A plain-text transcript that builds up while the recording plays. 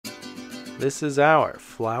This is our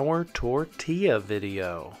flour tortilla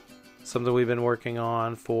video. Something we've been working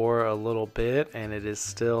on for a little bit, and it is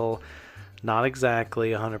still not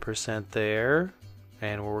exactly 100% there.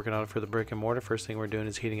 And we're working on it for the brick and mortar. First thing we're doing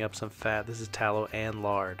is heating up some fat. This is tallow and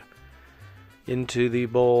lard. Into the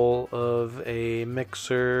bowl of a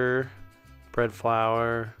mixer, bread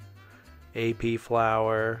flour, AP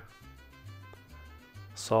flour,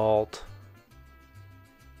 salt,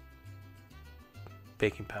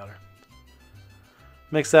 baking powder.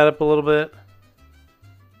 Mix that up a little bit.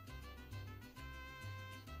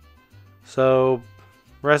 So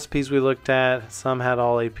recipes we looked at, some had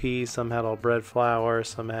all AP, some had all bread flour,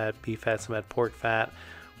 some had beef fat, some had pork fat.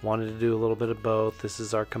 Wanted to do a little bit of both. This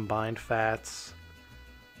is our combined fats.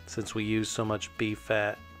 Since we use so much beef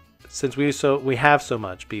fat, we have so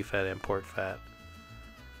much beef fat and pork fat,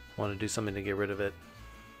 I want to do something to get rid of it.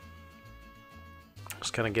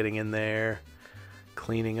 Just kind of getting in there,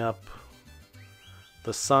 cleaning up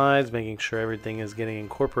the sides, making sure everything is getting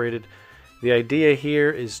incorporated. The idea here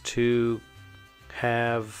is to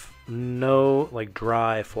have no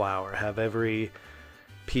dry flour, have every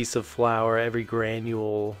piece of flour, every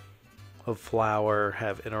granule of flour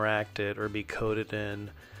have interacted or be coated in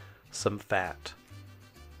some fat,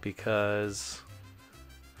 because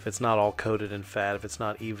if it's not all coated in fat, if it's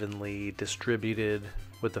not evenly distributed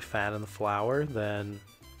with the fat and the flour, then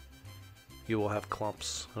you will have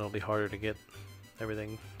clumps and it'll be harder to get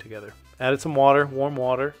everything together. Added some water, warm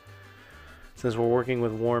water. Since we're working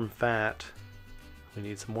with warm fat, we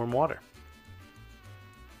need some warm water.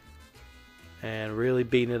 And really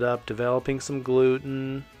beating it up, developing some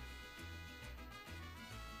gluten.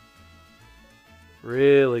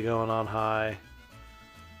 Really going on high.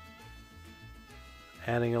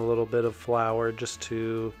 Adding a little bit of flour just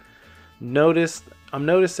to notice. I'm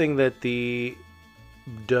noticing that the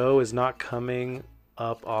dough is not coming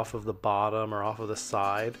up off of the bottom or off of the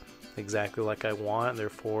side exactly like I want,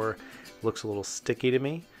 therefore it looks a little sticky to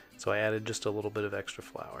me, so I added just a little bit of extra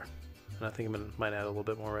flour, and I think I might add a little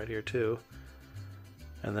bit more right here too,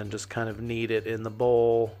 and then just kind of knead it in the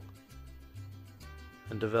bowl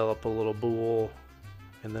and develop a little boule,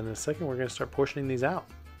 and then in a second we're going to start portioning these out.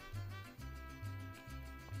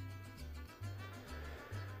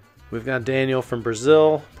 We've got Daniel from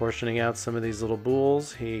Brazil portioning out some of these little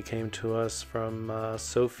boules. He came to us from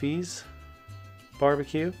Sophie's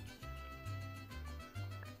barbecue.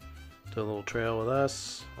 Did a little trail with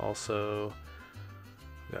us. Also,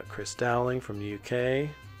 we got Chris Dowling from the UK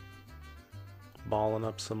balling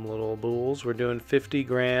up some little boules. We're doing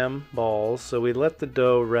 50-gram balls, so we let the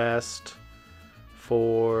dough rest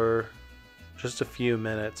for just a few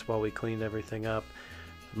minutes while we cleaned everything up.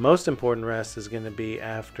 The most important rest is going to be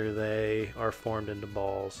after they are formed into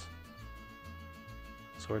balls.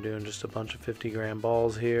 So we're doing just a bunch of 50-gram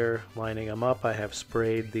balls here, lining them up. I have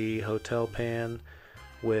sprayed the hotel pan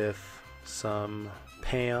with some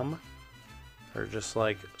PAM, or just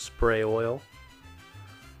like spray oil.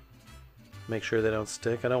 Make sure they don't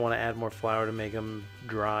stick. I don't want to add more flour to make them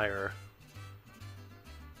drier.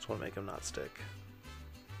 Just want to make them not stick.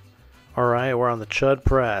 Alright, we're on the chud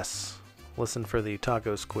press. Listen for the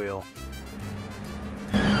taco squeal.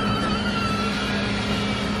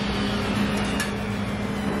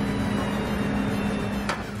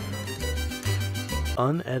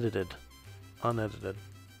 Unedited.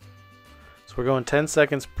 So we're going 10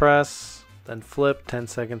 seconds press, then flip, 10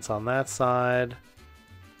 seconds on that side.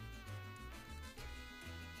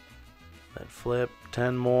 Then flip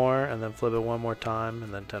 10 more, and then flip it one more time,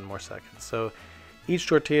 and then 10 more seconds. So each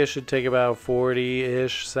tortilla should take about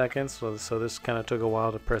 40-ish seconds, so this kind of took a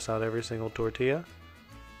while to press out every single tortilla,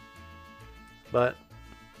 but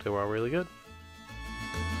they were all really good.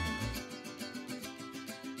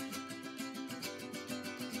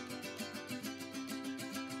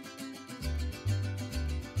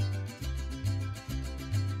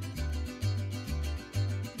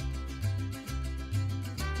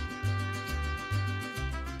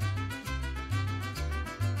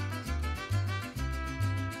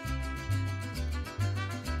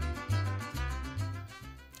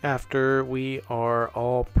 After we are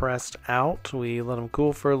all pressed out, we let them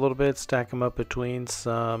cool for a little bit, stack them up between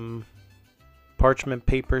some parchment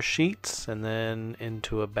paper sheets, and then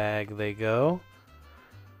into a bag they go.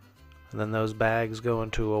 And then those bags go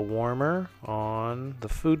into a warmer on the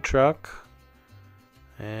food truck.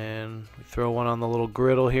 And we throw one on the little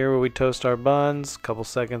griddle here where we toast our buns, a couple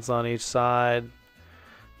seconds on each side.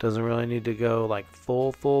 Doesn't really need to go like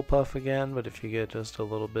full puff again, but if you get just a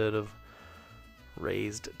little bit of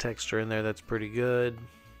raised texture in there, that's pretty good.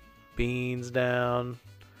 Beans down,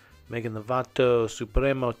 making the Vato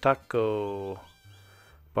Supremo Taco.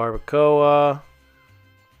 barbacoa,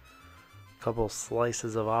 a couple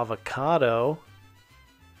slices of avocado,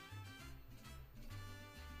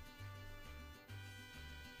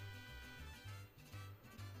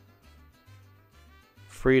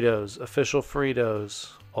 Fritos, official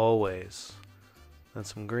Fritos, always. And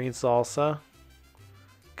some green salsa,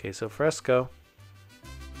 queso fresco.